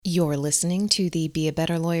You're listening to the Be a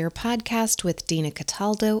Better Lawyer podcast with Dina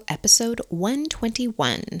Cataldo, episode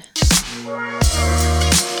 121.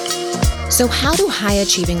 So how do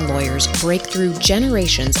high-achieving lawyers break through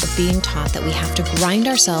generations of being taught that we have to grind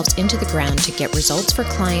ourselves into the ground to get results for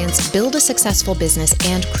clients, build a successful business,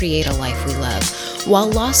 and create a life we love? While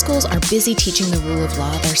law schools are busy teaching the rule of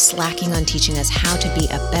law, they're slacking on teaching us how to be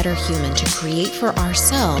a better human to create for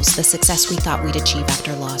ourselves the success we thought we'd achieve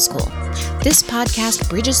after law school. This podcast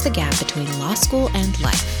bridges the gap between law school and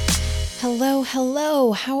life. Hello.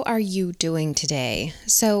 How are you doing today?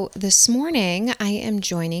 So this morning I am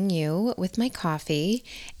joining you with my coffee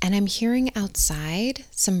and I'm hearing outside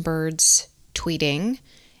some birds tweeting,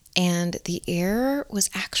 and the air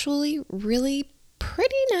was actually really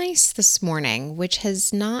pretty nice this morning, which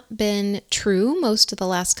has not been true most of the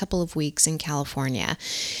last couple of weeks in California,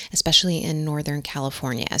 especially in Northern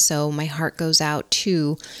California. So my heart goes out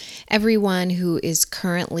to everyone who is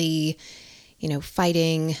currently,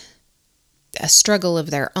 fighting a struggle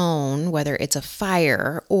of their own, whether it's a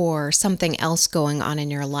fire or something else going on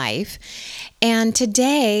in your life. And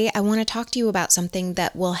today I want to talk to you about something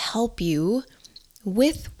that will help you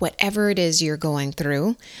with whatever it is you're going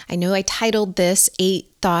through. I know I titled this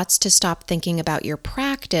 8 Thoughts to Stop Thinking About Your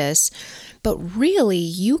Practice, but really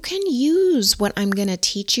you can use what I'm going to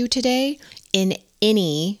teach you today in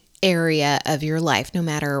any area of your life, no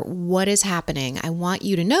matter what is happening. I want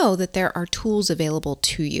you to know that there are tools available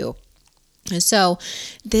to you. So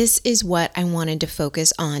this is what I wanted to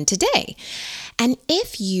focus on today. And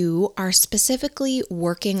if you are specifically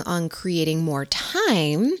working on creating more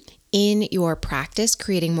time in your practice,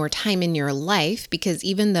 creating more time in your life, because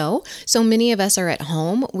even though so many of us are at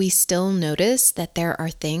home, we still notice that there are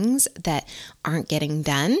things that aren't getting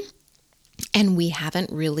done. And we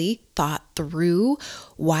haven't really thought through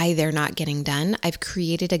why they're not getting done. I've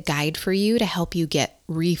created a guide for you to help you get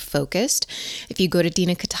refocused. If you go to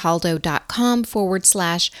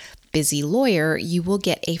dinacataldo.com/busy lawyer, you will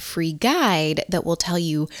get a free guide that will tell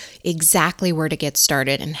you exactly where to get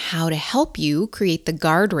started and how to help you create the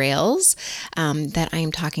guardrails that I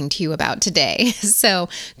am talking to you about today. So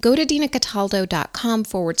go to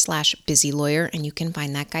dinacataldo.com/busy lawyer and you can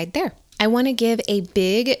find that guide there. I want to give a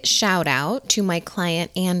big shout out to my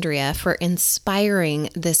client, Andrea, for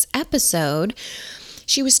inspiring this episode.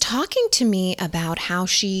 She was talking to me about how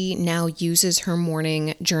she now uses her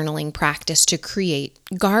morning journaling practice to create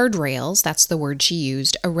guardrails, that's the word she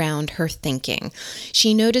used, around her thinking.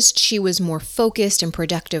 She noticed she was more focused and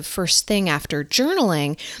productive first thing after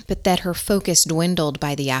journaling, but that her focus dwindled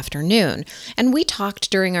by the afternoon. And we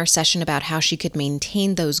talked during our session about how she could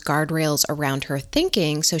maintain those guardrails around her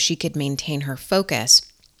thinking so she could maintain her focus.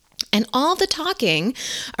 And all the talking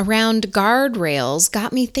around guardrails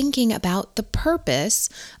got me thinking about the purpose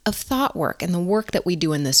of thought work and the work that we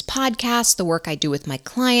do in this podcast, the work I do with my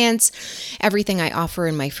clients, everything I offer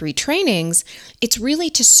in my free trainings. It's really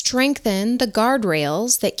to strengthen the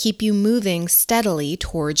guardrails that keep you moving steadily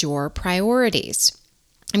towards your priorities.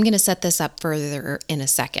 I'm going to set this up further in a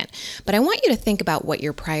second, but I want you to think about what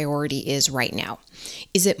your priority is right now.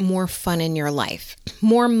 Is it more fun in your life?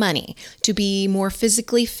 More money? To be more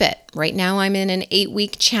physically fit? Right now I'm in an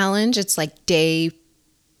 8-week challenge. It's like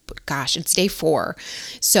it's day 4.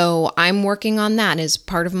 So I'm working on that as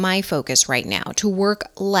part of my focus right now, to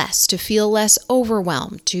work less, to feel less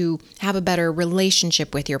overwhelmed, to have a better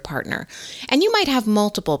relationship with your partner. And you might have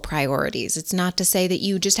multiple priorities. It's not to say that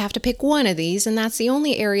you just have to pick one of these and that's the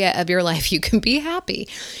only area of your life you can be happy.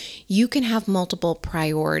 You can have multiple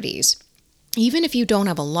priorities. Even if you don't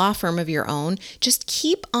have a law firm of your own, just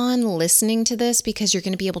keep on listening to this because you're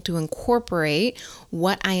going to be able to incorporate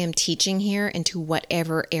what I am teaching here into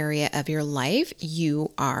whatever area of your life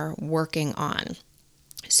you are working on.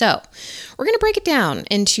 So we're going to break it down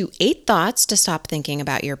into 8 thoughts to stop thinking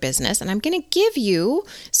about your business. And I'm going to give you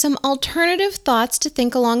some alternative thoughts to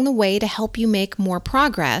think along the way to help you make more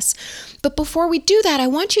progress. But before we do that, I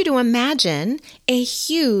want you to imagine a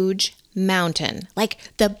huge mountain, like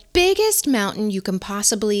the biggest mountain you can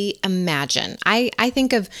possibly imagine. I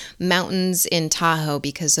think of mountains in Tahoe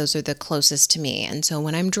because those are the closest to me. And so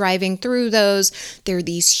when I'm driving through those, they're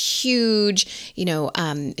these huge,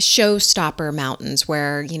 showstopper mountains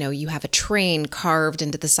where, you have a train carved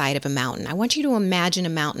into the side of a mountain. I want you to imagine a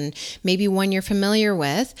mountain, maybe one you're familiar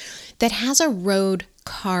with, that has a road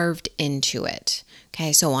carved into it.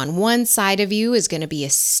 Okay, so on one side of you is going to be a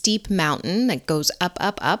steep mountain that goes up,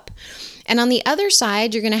 up, up. And on the other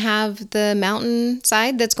side, you're going to have the mountain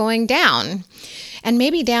side that's going down. And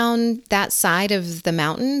maybe down that side of the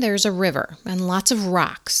mountain, there's a river and lots of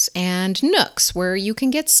rocks and nooks where you can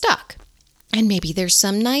get stuck. And maybe there's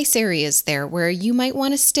some nice areas there where you might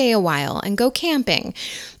want to stay a while and go camping.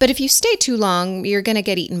 But if you stay too long, you're going to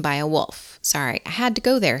get eaten by a wolf. Sorry, I had to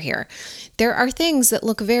go there here. There are things that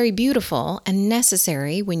look very beautiful and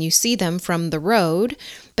necessary when you see them from the road.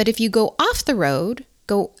 But if you go off the road,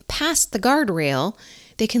 go past the guardrail,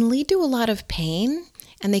 they can lead to a lot of pain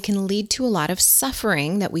and they can lead to a lot of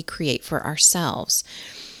suffering that we create for ourselves.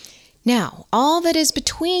 Now, all that is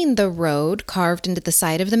between the road carved into the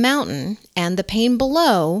side of the mountain and the pain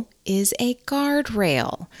below is a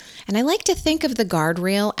guardrail. And I like to think of the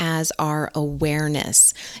guardrail as our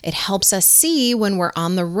awareness. It helps us see when we're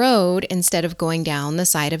on the road instead of going down the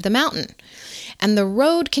side of the mountain. And the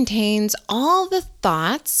road contains all the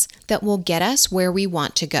thoughts that will get us where we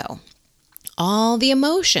want to go. All the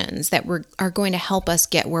emotions that are going to help us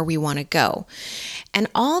get where we want to go, and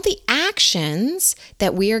all the actions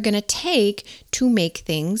that we are going to take to make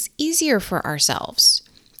things easier for ourselves.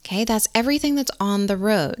 Okay, that's everything that's on the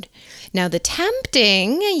road. Now, the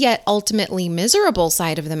tempting yet ultimately miserable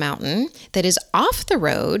side of the mountain that is off the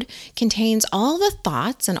road contains all the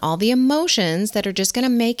thoughts and all the emotions that are just going to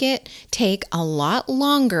make it take a lot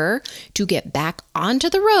longer to get back onto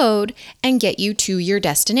the road and get you to your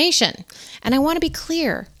destination. And I want to be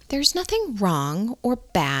clear. There's nothing wrong or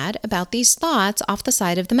bad about these thoughts off the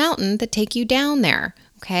side of the mountain that take you down there.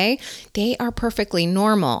 Okay? They are perfectly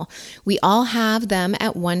normal. We all have them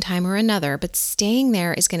at one time or another, but staying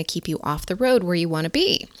there is going to keep you off the road where you want to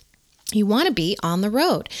be. You want to be on the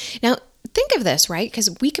road. Now, think of this, right? Because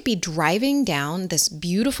we could be driving down this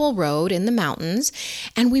beautiful road in the mountains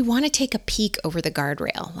and we want to take a peek over the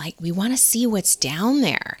guardrail. Like we want to see what's down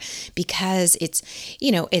there because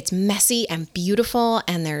it's messy and beautiful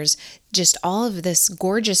and there's just all of this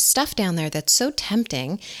gorgeous stuff down there that's so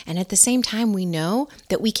tempting. And at the same time, we know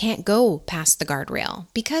that we can't go past the guardrail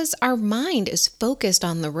because our mind is focused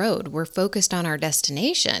on the road. We're focused on our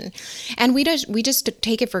destination. And we just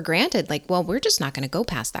take it for granted. Like, well, we're just not going to go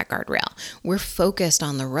past that guardrail. We're focused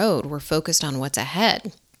on the road. We're focused on what's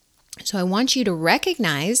ahead. So I want you to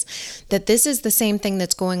recognize that this is the same thing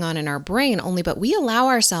that's going on in our brain, but we allow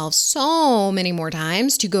ourselves so many more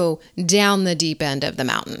times to go down the deep end of the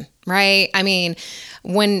mountain, right? I mean,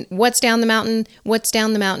 what's down the mountain? What's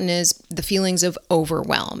down the mountain is the feelings of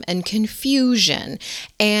overwhelm and confusion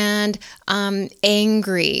and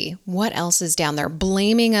angry. What else is down there?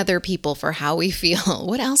 Blaming other people for how we feel.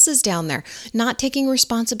 What else is down there? Not taking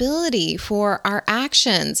responsibility for our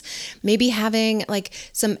actions. Maybe having like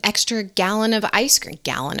some extra gallon of ice cream.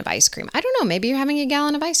 I don't know. Maybe you're having a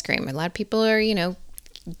gallon of ice cream. A lot of people are,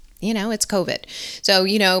 it's COVID. So,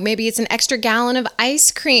 maybe it's an extra gallon of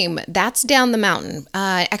ice cream. That's down the mountain.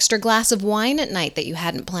 Extra glass of wine at night that you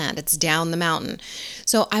hadn't planned. It's down the mountain.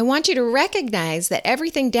 So I want you to recognize that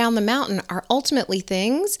everything down the mountain are ultimately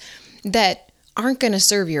things that aren't going to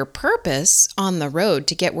serve your purpose on the road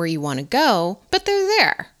to get where you want to go, but they're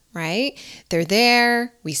there, right? They're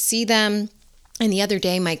there. We see them. And the other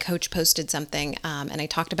day, my coach posted something, and I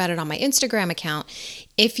talked about it on my Instagram account.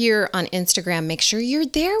 If you're on Instagram, make sure you're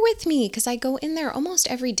there with me because I go in there almost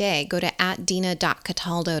every day. Go to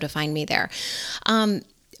 @Dina.Cataldo to find me there.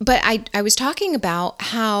 But I was talking about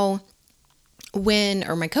how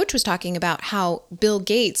my coach was talking about how Bill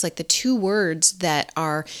Gates, like the two words that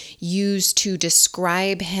are used to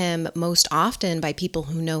describe him most often by people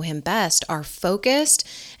who know him best are focused,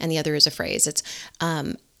 and the other is a phrase. It's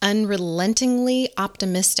unrelentingly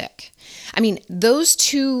optimistic. I mean, those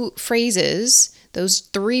two phrases, those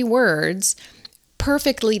three words,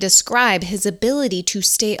 perfectly describe his ability to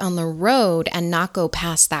stay on the road and not go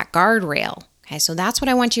past that guardrail. Okay, so that's what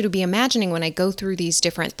I want you to be imagining when I go through these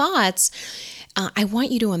different thoughts. I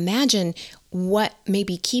want you to imagine what may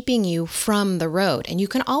be keeping you from the road. And you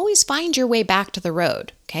can always find your way back to the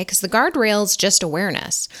road, okay? Because the guardrail is just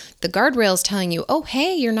awareness. The guardrail is telling you, oh,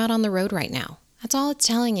 hey, you're not on the road right now. That's all it's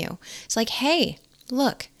telling you. It's like, hey,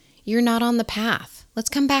 look, you're not on the path. Let's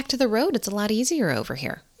come back to the road. It's a lot easier over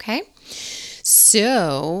here, okay?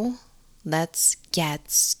 So let's get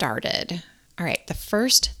started. All right, the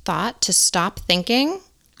first thought to stop thinking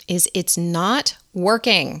is it's not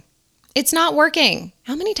working. It's not working.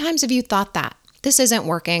 How many times have you thought that? This isn't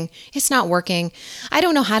working. It's not working. I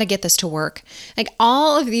don't know how to get this to work. Like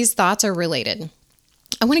all of these thoughts are related.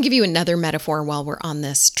 I want to give you another metaphor while we're on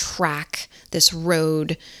this track, this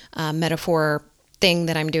road metaphor thing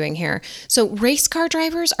that I'm doing here. So race car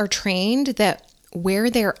drivers are trained that where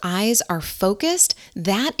their eyes are focused,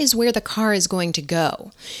 that is where the car is going to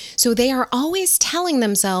go. So they are always telling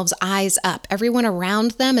themselves eyes up. Everyone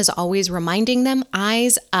around them is always reminding them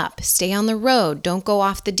eyes up. Stay on the road. Don't go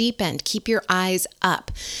off the deep end. Keep your eyes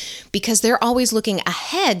up, because they're always looking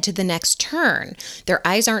ahead to the next turn. Their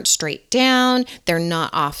eyes aren't straight down. They're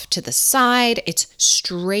not off to the side. It's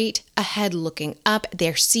straight ahead looking up.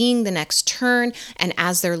 They're seeing the next turn. And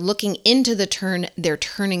as they're looking into the turn, they're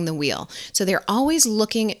turning the wheel. So they're always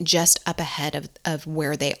looking just up ahead of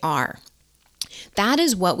where they are. That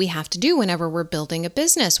is what we have to do whenever we're building a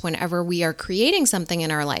business, whenever we are creating something in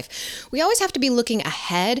our life. We always have to be looking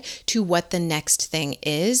ahead to what the next thing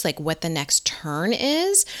is, like what the next turn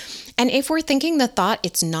is. And if we're thinking the thought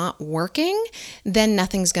it's not working, then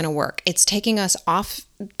nothing's going to work. It's taking us off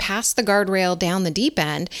past the guardrail down the deep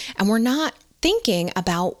end, and we're not thinking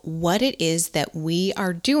about what it is that we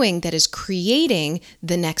are doing that is creating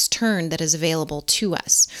the next turn that is available to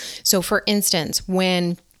us. So for instance,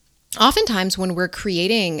 oftentimes when we're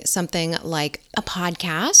creating something like a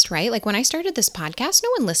podcast, right? Like when I started this podcast,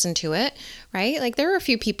 no one listened to it, right? Like there were a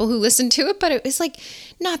few people who listened to it, but it was like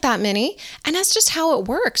not that many. And that's just how it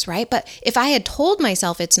works, right? But if I had told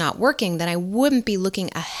myself it's not working, then I wouldn't be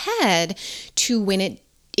looking ahead to when it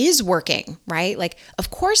is working, right? Like, of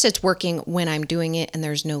course it's working when I'm doing it and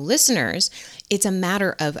there's no listeners. It's a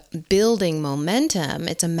matter of building momentum.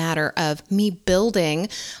 It's a matter of me building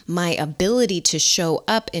my ability to show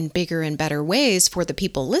up in bigger and better ways for the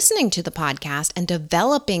people listening to the podcast and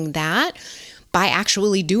developing that by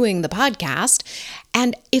actually doing the podcast.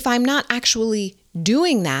 And if I'm not actually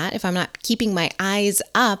doing that, if I'm not keeping my eyes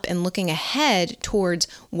up and looking ahead towards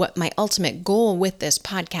what my ultimate goal with this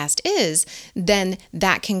podcast is, then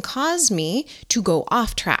that can cause me to go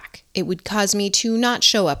off track. It would cause me to not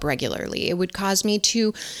show up regularly. It would cause me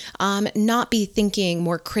to not be thinking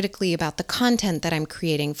more critically about the content that I'm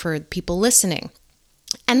creating for people listening.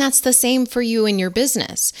 And that's the same for you in your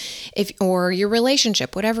business, or your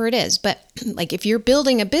relationship, whatever it is. But like if you're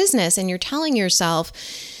building a business and you're telling yourself,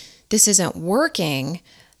 this isn't working,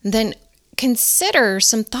 then consider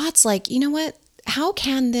some thoughts like, you know what? How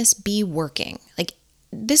can this be working? Like,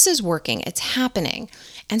 this is working, it's happening.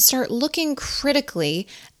 And start looking critically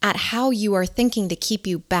at how you are thinking to keep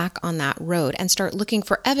you back on that road, and start looking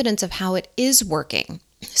for evidence of how it is working.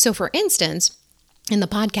 So for instance, in the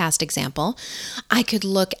podcast example, I could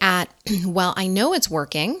look at, well, I know it's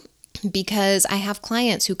working because I have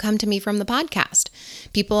clients who come to me from the podcast,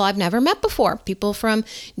 people I've never met before, people from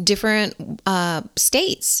different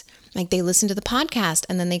states. Like they listen to the podcast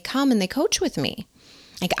and then they come and they coach with me.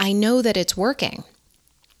 Like I know that it's working.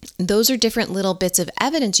 Those are different little bits of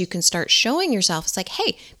evidence you can start showing yourself. It's like,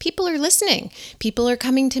 hey, people are listening. People are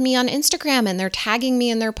coming to me on Instagram and they're tagging me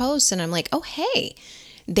in their posts. And I'm like, oh, hey,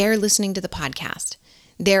 they're listening to the podcast.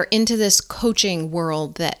 They're into this coaching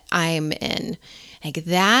world that I'm in. Like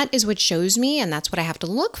that is what shows me, and that's what I have to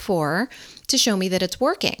look for to show me that it's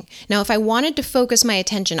working. Now, if I wanted to focus my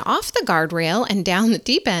attention off the guardrail and down the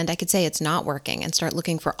deep end, I could say it's not working and start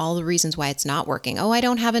looking for all the reasons why it's not working. Oh, I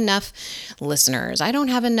don't have enough listeners. I don't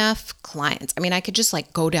have enough clients. I mean, I could just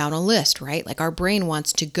like go down a list, right? Like our brain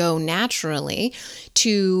wants to go naturally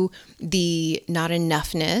to the not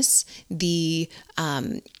enoughness, the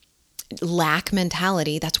lack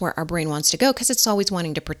mentality. That's where our brain wants to go because it's always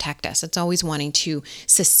wanting to protect us. It's always wanting to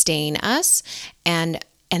sustain us. And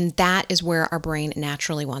that is where our brain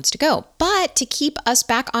naturally wants to go. But to keep us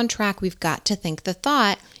back on track, we've got to think the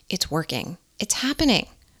thought, it's working. It's happening.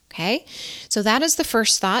 Okay. So that is the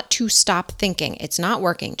first thought, to stop thinking. It's not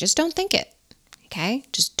working. Just don't think it. Okay.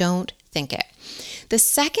 Just don't think it. The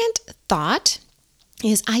second thought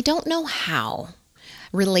is, I don't know how.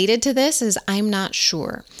 Related to this is, I'm not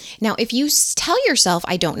sure. Now, if you tell yourself,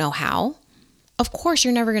 I don't know how, of course,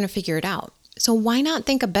 you're never going to figure it out. So why not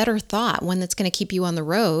think a better thought, one that's going to keep you on the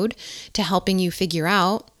road to helping you figure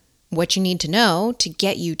out what you need to know to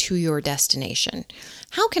get you to your destination?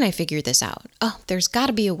 How can I figure this out? Oh, there's got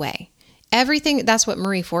to be a way. Everything, that's what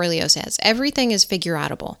Marie Forleo says. Everything is figure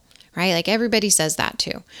outable, right? Like everybody says that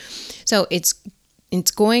too. So it's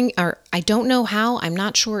going, or I don't know how, I'm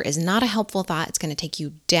not sure, is not a helpful thought. It's going to take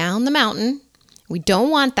you down the mountain. We don't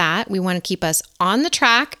want that. We want to keep us on the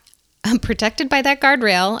track, protected by that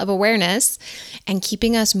guardrail of awareness, and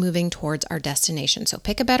keeping us moving towards our destination. So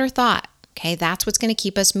pick a better thought. Okay, that's what's going to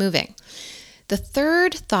keep us moving. The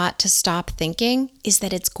third thought to stop thinking is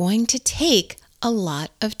that it's going to take a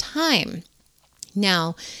lot of time.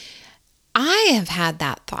 Now, I have had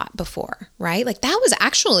that thought before, right? Like that was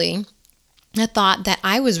actually a thought that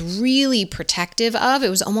I was really protective of. It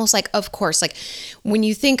was almost like, of course, like when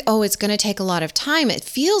you think, oh, it's going to take a lot of time, it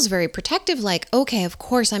feels very protective. Like, okay, of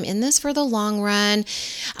course, I'm in this for the long run.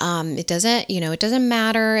 It doesn't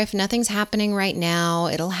matter if nothing's happening right now.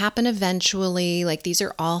 It'll happen eventually. Like these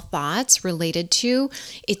are all thoughts related to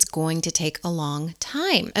it's going to take a long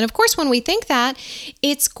time. And of course, when we think that,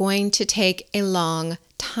 it's going to take a long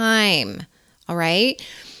time. All right.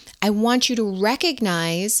 I want you to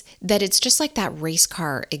recognize that it's just like that race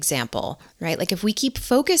car example, right? Like if we keep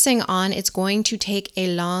focusing on it's going to take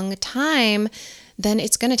a long time, then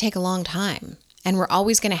it's going to take a long time. And we're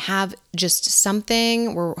always going to have just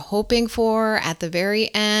something we're hoping for at the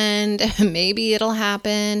very end. Maybe it'll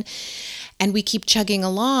happen. And we keep chugging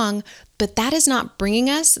along, but that is not bringing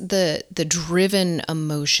us the driven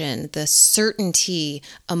emotion, the certainty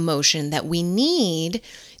emotion that we need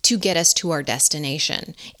to get us to our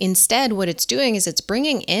destination. Instead, what it's doing is it's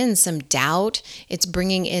bringing in some doubt. It's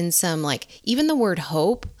bringing in some, like, even the word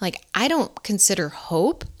hope. Like, I don't consider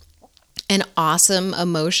hope an awesome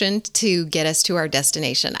emotion to get us to our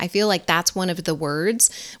destination. I feel like that's one of the words,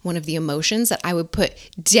 one of the emotions that I would put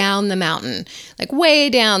down the mountain, like way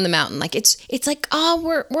down the mountain. Like it's like, oh,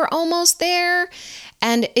 we're almost there.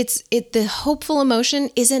 And the hopeful emotion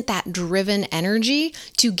isn't that driven energy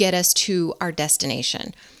to get us to our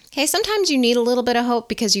destination. Okay, sometimes you need a little bit of hope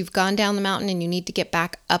because you've gone down the mountain and you need to get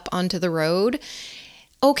back up onto the road.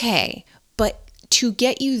 Okay, but to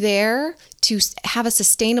get you there, to have a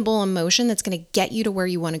sustainable emotion that's going to get you to where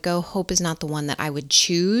you want to go, hope is not the one that I would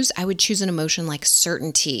choose. I would choose an emotion like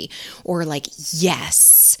certainty or like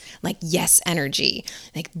yes energy.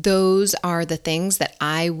 Like those are the things that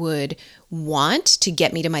I would want to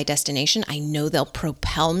get me to my destination. I know they'll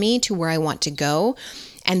propel me to where I want to go.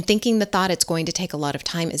 And thinking the thought it's going to take a lot of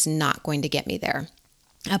time is not going to get me there.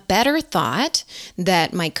 A better thought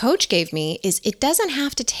that my coach gave me is it doesn't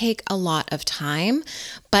have to take a lot of time,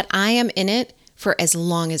 but I am in it for as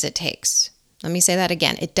long as it takes. Let me say that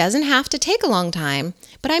again. It doesn't have to take a long time,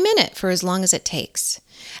 but I'm in it for as long as it takes.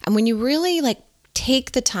 And when you really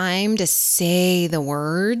take the time to say the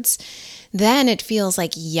words, then it feels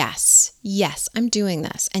like, yes, I'm doing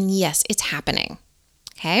this. And yes, it's happening.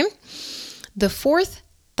 Okay. The fourth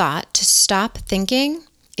thought to stop thinking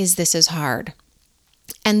is this is hard.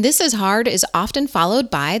 And this is hard is often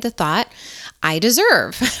followed by the thought, I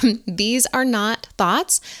deserve. These are not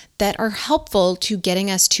thoughts that are helpful to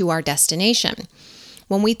getting us to our destination.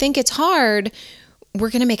 When we think it's hard,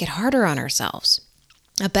 we're going to make it harder on ourselves.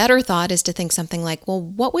 A better thought is to think something like, well,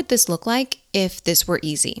 what would this look like if this were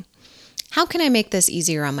easy? How can I make this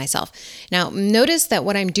easier on myself? Now, notice that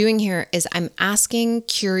what I'm doing here is I'm asking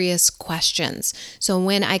curious questions. So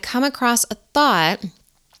when I come across a thought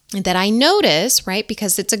that I notice, right,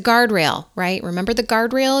 because it's a guardrail, right? Remember the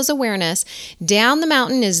guardrail is awareness. Down the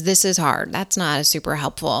mountain is this is hard. That's not a super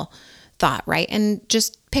helpful thought, right? And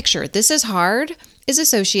just picture this is hard is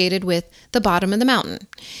associated with the bottom of the mountain.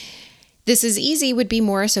 This is easy would be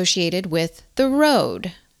more associated with the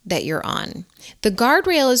road that you're on. The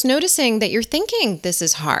guardrail is noticing that you're thinking this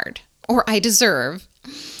is hard or I deserve.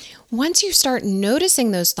 Once you start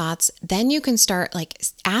noticing those thoughts, then you can start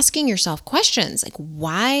asking yourself questions like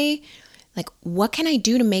why, what can I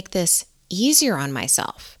do to make this easier on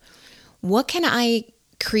myself? What can I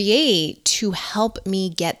create to help me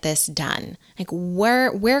get this done?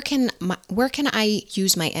 Where can I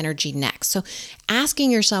use my energy next? So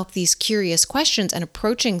asking yourself these curious questions and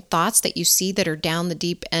approaching thoughts that you see that are down the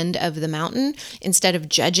deep end of the mountain instead of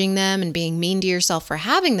judging them and being mean to yourself for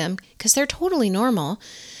having them because they're totally normal.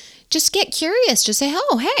 Just get curious. Just say,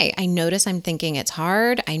 oh, hey, I notice I'm thinking it's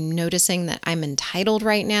hard. I'm noticing that I'm entitled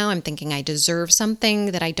right now. I'm thinking I deserve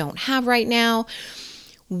something that I don't have right now.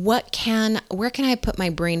 Where can I put my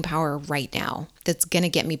brain power right now that's going to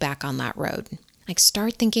get me back on that road?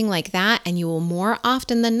 Start thinking like that and you will more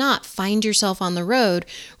often than not find yourself on the road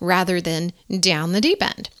rather than down the deep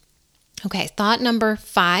end. Okay, thought number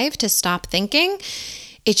 5 to stop thinking,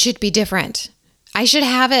 it should be different. I should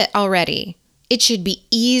have it already. It should be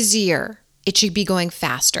easier. It should be going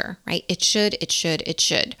faster, right? It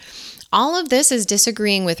should. All of this is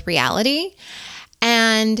disagreeing with reality.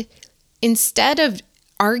 And instead of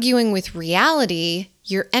arguing with reality,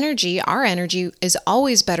 our energy is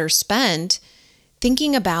always better spent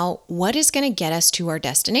thinking about what is going to get us to our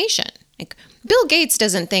destination. Bill Gates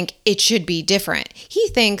doesn't think it should be different. He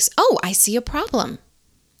thinks, oh, I see a problem.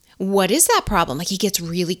 What is that problem? He gets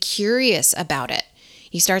really curious about it.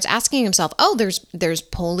 He starts asking himself, oh, there's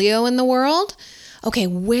polio in the world. Okay,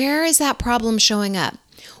 where is that problem showing up?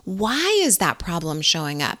 Why is that problem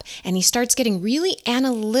showing up? And he starts getting really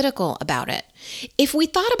analytical about it. If we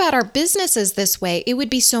thought about our businesses this way, it would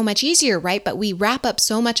be so much easier, right? But we wrap up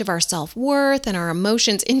so much of our self-worth and our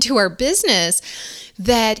emotions into our business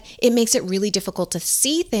that it makes it really difficult to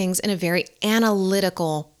see things in a very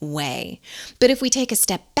analytical way. But if we take a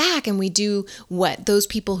step back and we do what those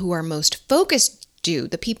people who are most focused do,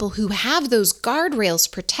 the people who have those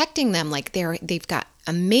guardrails protecting them, like they've got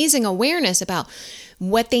amazing awareness about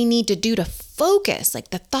what they need to do to focus,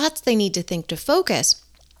 like the thoughts they need to think to focus.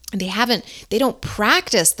 They don't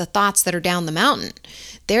practice the thoughts that are down the mountain.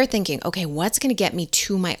 They're thinking, okay, what's going to get me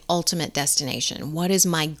to my ultimate destination? What is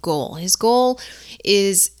my goal? His goal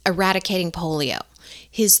is eradicating polio.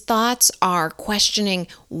 His thoughts are questioning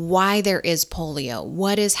why there is polio.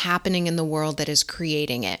 What is happening in the world that is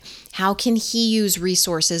creating it? How can he use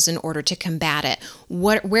resources in order to combat it?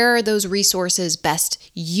 Where are those resources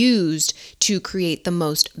best used to create the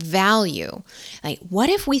most value? Like, what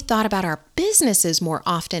if we thought about our businesses more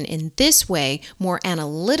often in this way, more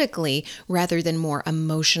analytically, rather than more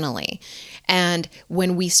emotionally? And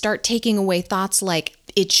when we start taking away thoughts like,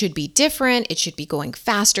 it should be different, it should be going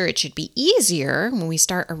faster, it should be easier, when we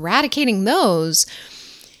start eradicating those,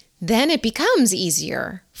 then it becomes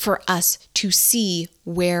easier for us to see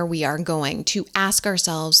where we are going, to ask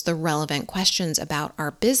ourselves the relevant questions about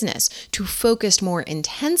our business, to focus more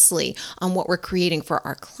intensely on what we're creating for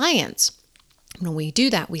our clients. When we do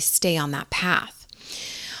that, we stay on that path.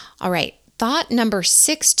 All right, thought number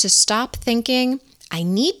 6 to stop thinking, I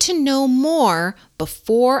need to know more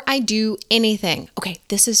before I do anything. Okay,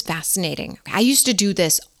 this is fascinating. I used to do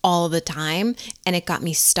this all the time and it got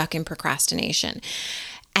me stuck in procrastination.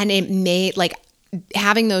 And it made,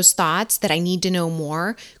 having those thoughts that I need to know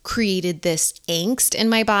more created this angst in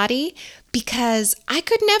my body because I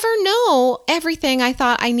could never know everything I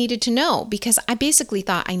thought I needed to know, because I basically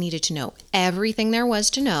thought I needed to know everything there was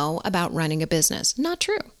to know about running a business. Not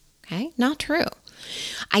true. Okay, not true.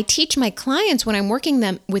 I teach my clients when I'm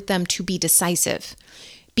working with them to be decisive,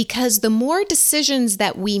 because the more decisions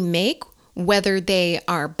that we make, whether they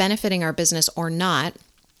are benefiting our business or not,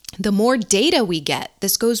 the more data we get.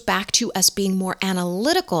 This goes back to us being more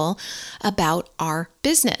analytical about our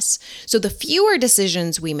business. So the fewer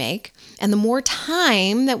decisions we make and the more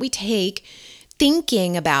time that we take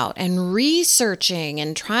thinking about and researching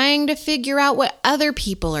and trying to figure out what other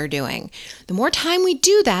people are doing, the more time we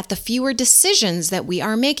do that, the fewer decisions that we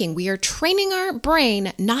are making. We are training our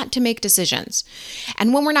brain not to make decisions.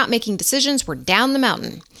 And when we're not making decisions, we're down the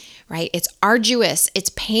mountain, right? It's arduous. It's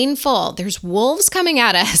painful. There's wolves coming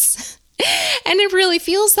at us. And it really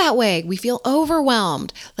feels that way. We feel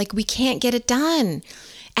overwhelmed, like we can't get it done.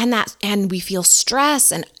 And we feel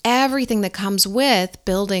stress and everything that comes with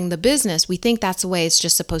building the business. We think that's the way it's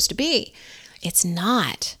just supposed to be. It's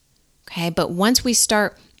not. Okay. But once we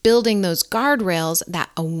start building those guardrails, that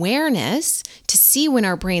awareness to see when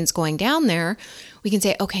our brain's going down there, we can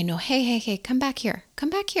say, okay, no, hey, come back here. Come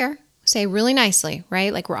back here. Say really nicely,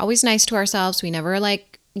 right? Like, we're always nice to ourselves. We never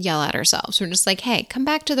yell at ourselves. We're just like, hey, come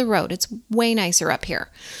back to the road. It's way nicer up here.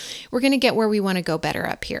 We're going to get where we want to go better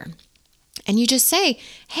up here. And you just say,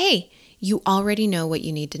 hey, you already know what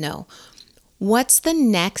you need to know. What's the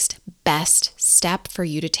next best step for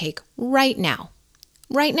you to take right now?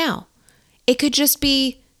 Right now. It could just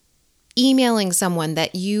be emailing someone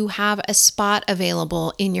that you have a spot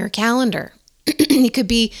available in your calendar. It could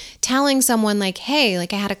be telling someone hey,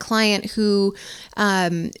 I had a client who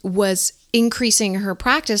was increasing her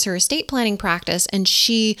practice, her estate planning practice, and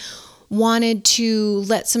she wanted to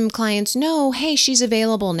let some clients know, hey, she's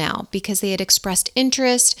available now, because they had expressed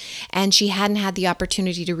interest and she hadn't had the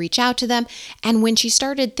opportunity to reach out to them. And when she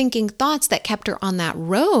started thinking thoughts that kept her on that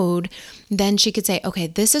road, then she could say, okay,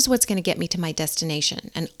 this is what's going to get me to my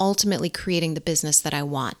destination and ultimately creating the business that I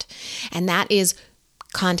want. And that is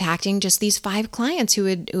contacting just these 5 clients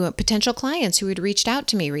potential clients who had reached out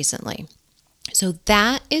to me recently. So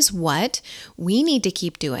that is what we need to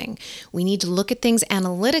keep doing. We need to look at things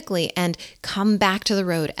analytically and come back to the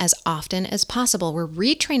road as often as possible. We're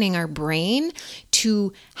retraining our brain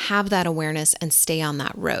to have that awareness and stay on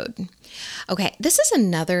that road. Okay, this is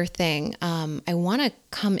another thing. I want to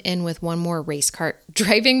come in with one more race car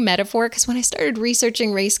driving metaphor, because when I started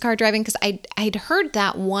researching race car driving, because I'd heard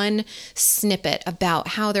that one snippet about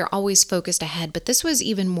how they're always focused ahead, but this was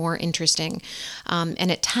even more interesting.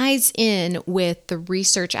 And it ties in with the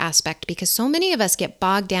research aspect, because so many of us get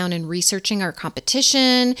bogged down in researching our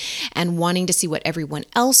competition and wanting to see what everyone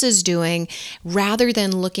else is doing, rather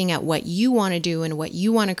than looking at what you want to do and what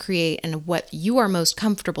you want to create and what you are most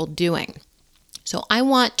comfortable doing. So I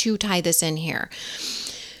want to tie this in here.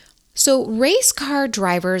 So race car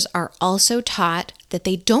drivers are also taught that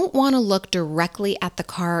they don't want to look directly at the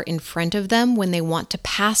car in front of them when they want to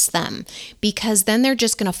pass them, because then they're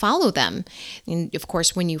just going to follow them. And of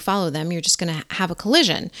course, when you follow them, you're just going to have a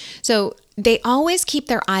collision. So they always keep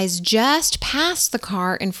their eyes just past the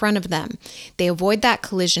car in front of them. They avoid that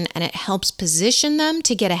collision, and it helps position them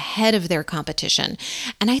to get ahead of their competition.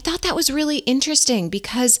 And I thought that was really interesting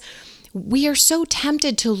because we are so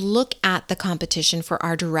tempted to look at the competition for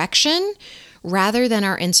our direction rather than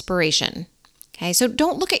our inspiration. Okay, so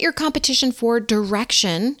don't look at your competition for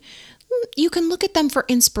direction. You can look at them for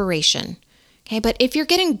inspiration. Okay, but if you're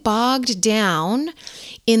getting bogged down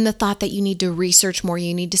in the thought that you need to research more,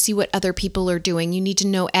 you need to see what other people are doing, you need to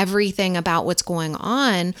know everything about what's going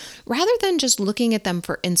on, rather than just looking at them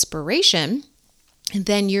for inspiration,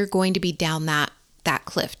 then you're going to be down that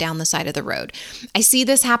cliff, down the side of the road. I see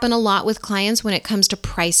this happen a lot with clients when it comes to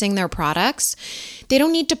pricing their products. They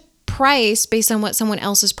don't need to price based on what someone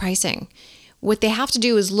else is pricing. What they have to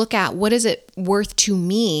do is look at, what is it worth to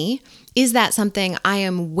me? Is that something I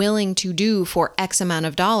am willing to do for X amount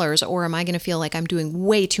of dollars, or am I going to feel like I'm doing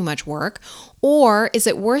way too much work? Or is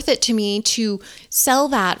it worth it to me to sell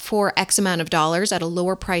that for X amount of dollars at a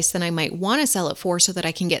lower price than I might want to sell it for, so that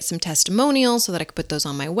I can get some testimonials, so that I can put those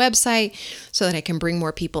on my website, so that I can bring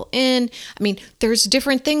more people in? I mean, there's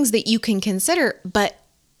different things that you can consider, but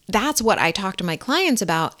that's what I talk to my clients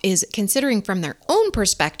about, is considering from their own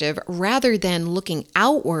perspective rather than looking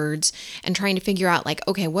outwards and trying to figure out, like,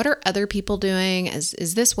 okay, what are other people doing? Is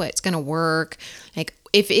this what's going to work? Like,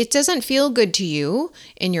 if it doesn't feel good to you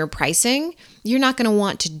in your pricing, you're not going to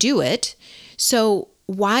want to do it. So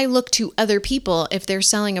why look to other people if they're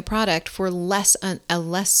selling a product for a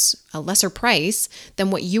lesser price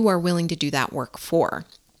than what you are willing to do that work for?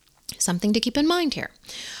 Something to keep in mind here.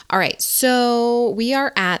 All right, so we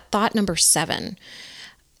are at thought number 7.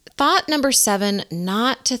 Thought number 7,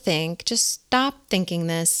 not to think, just stop thinking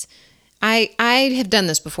this. I have done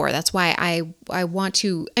this before. That's why I want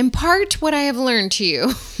to impart what I have learned to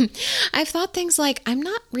you. I've thought things like, I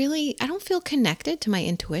don't feel connected to my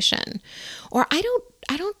intuition, or I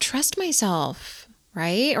don't trust myself,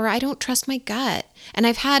 right? Or I don't trust my gut. And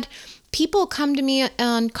I've had people come to me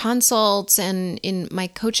on consults and in my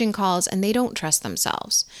coaching calls, and they don't trust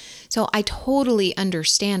themselves. So I totally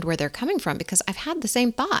understand where they're coming from, because I've had the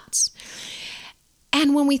same thoughts.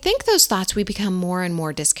 And when we think those thoughts, we become more and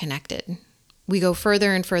more disconnected. We go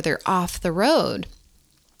further and further off the road.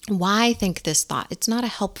 Why think this thought? It's not a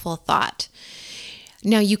helpful thought.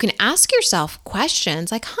 Now, you can ask yourself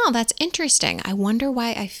questions like, that's interesting. I wonder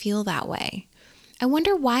why I feel that way. I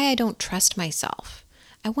wonder why I don't trust myself.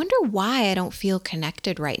 I wonder why I don't feel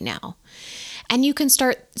connected right now. And you can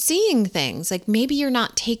start seeing things like, maybe you're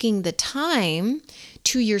not taking the time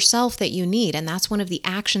to yourself that you need. And that's one of the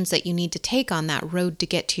actions that you need to take on that road to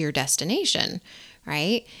get to your destination,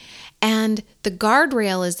 right? And the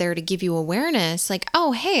guardrail is there to give you awareness, like,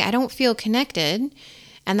 oh, hey, I don't feel connected.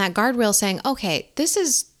 And that guardrail saying, okay, this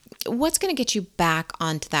is what's going to get you back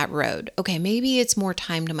onto that road. Okay, maybe it's more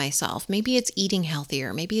time to myself. Maybe it's eating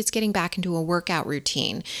healthier. Maybe it's getting back into a workout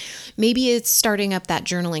routine. Maybe it's starting up that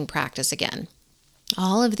journaling practice again.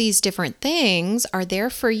 All of these different things are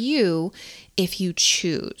there for you if you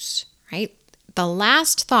choose, right? The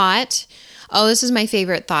last thought, this is my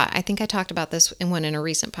favorite thought. I think I talked about this in a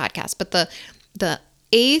recent podcast, but the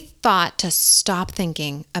 8th thought to stop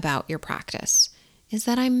thinking about your practice is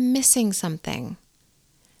that I'm missing something.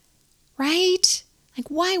 Right? Like,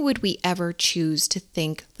 why would we ever choose to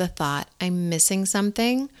think the thought, I'm missing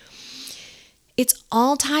something? It's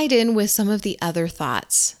all tied in with some of the other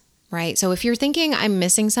thoughts, right? So if you're thinking I'm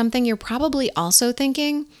missing something, you're probably also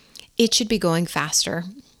thinking it should be going faster.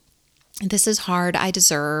 This is hard, I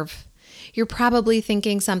deserve. You're probably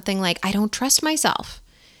thinking something like, I don't trust myself,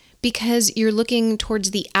 because you're looking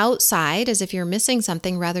towards the outside as if you're missing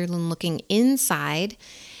something rather than looking inside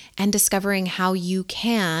and discovering how you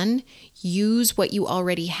can use what you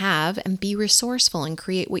already have and be resourceful and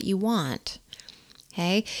create what you want.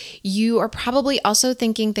 Okay? You are probably also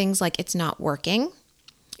thinking things like, it's not working.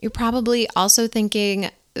 You're probably also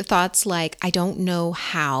thinking thoughts like, I don't know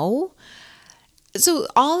how. So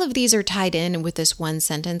all of these are tied in with this one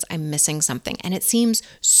sentence, I'm missing something. And it seems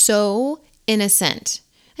so innocent.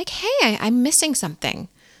 Like, hey, I'm missing something.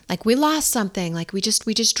 Like, we lost something, like we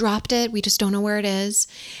just dropped it. We just don't know where it is.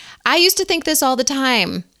 I used to think this all the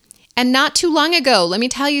time, and not too long ago, let me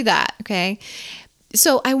tell you that, okay?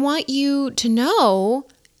 So I want you to know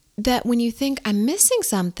that when you think I'm missing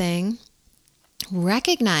something,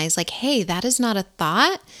 recognize like, hey, that is not a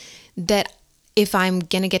thought that if I'm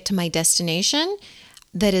going to get to my destination,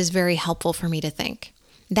 that is very helpful for me to think.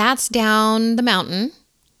 That's down the mountain.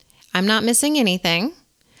 I'm not missing anything.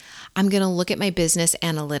 I'm going to look at my business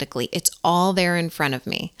analytically. It's all there in front of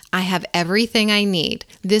me. I have everything I need.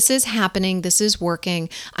 This is happening. This is working.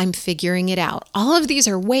 I'm figuring it out. All of these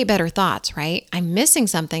are way better thoughts, right? I'm missing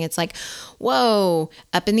something. It's like, whoa,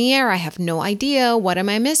 up in the air. I have no idea. What am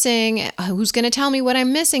I missing? Who's going to tell me what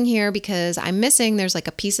I'm missing here? Because I'm missing, there's like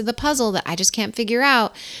a piece of the puzzle that I just can't figure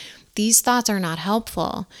out. These thoughts are not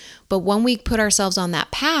helpful. But when we put ourselves on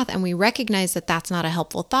that path and we recognize that that's not a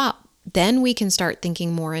helpful thought, then we can start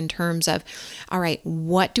thinking more in terms of, all right,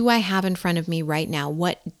 what do I have in front of me right now?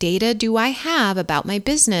 What data do I have about my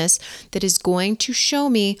business that is going to show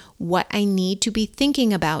me what I need to be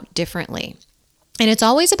thinking about differently? And it's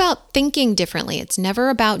always about thinking differently. It's never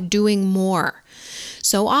about doing more.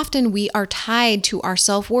 So often we are tied to our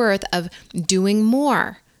self-worth of doing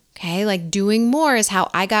more. Okay, like doing more is how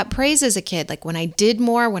I got praise as a kid. Like when I did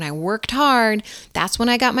more, when I worked hard, that's when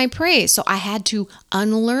I got my praise. So I had to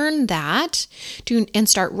unlearn that and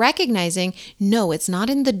start recognizing, no, it's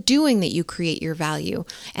not in the doing that you create your value.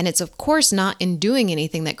 And it's of course not in doing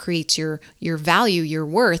anything that creates your value, your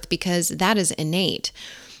worth, because that is innate.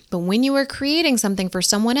 But when you are creating something for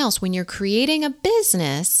someone else, when you're creating a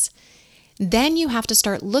business, then you have to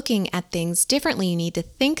start looking at things differently. You need to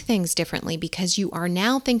think things differently because you are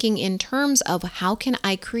now thinking in terms of how can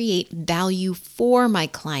I create value for my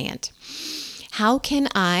client? How can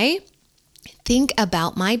I think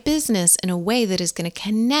about my business in a way that is going to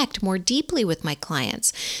connect more deeply with my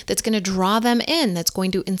clients, that's going to draw them in, that's going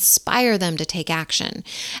to inspire them to take action?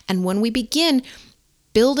 And when we begin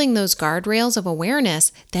building those guardrails of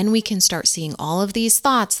awareness, then we can start seeing all of these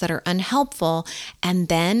thoughts that are unhelpful and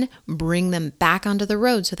then bring them back onto the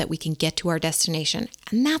road so that we can get to our destination.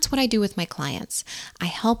 And that's what I do with my clients. I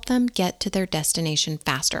help them get to their destination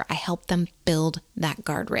faster. I help them build that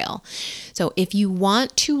guardrail. So if you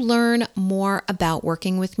want to learn more about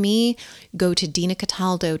working with me, go to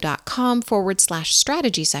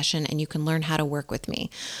dinacataldo.com/strategy session and you can learn how to work with me.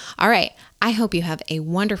 All right. I hope you have a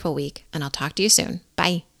wonderful week and I'll talk to you soon.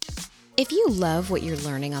 Bye. If you love what you're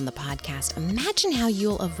learning on the podcast, imagine how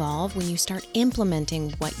you'll evolve when you start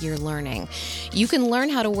implementing what you're learning. You can learn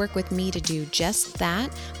how to work with me to do just that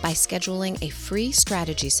by scheduling a free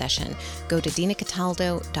strategy session. Go to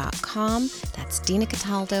dinacataldo.com. That's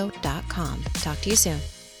dinacataldo.com. Talk to you soon.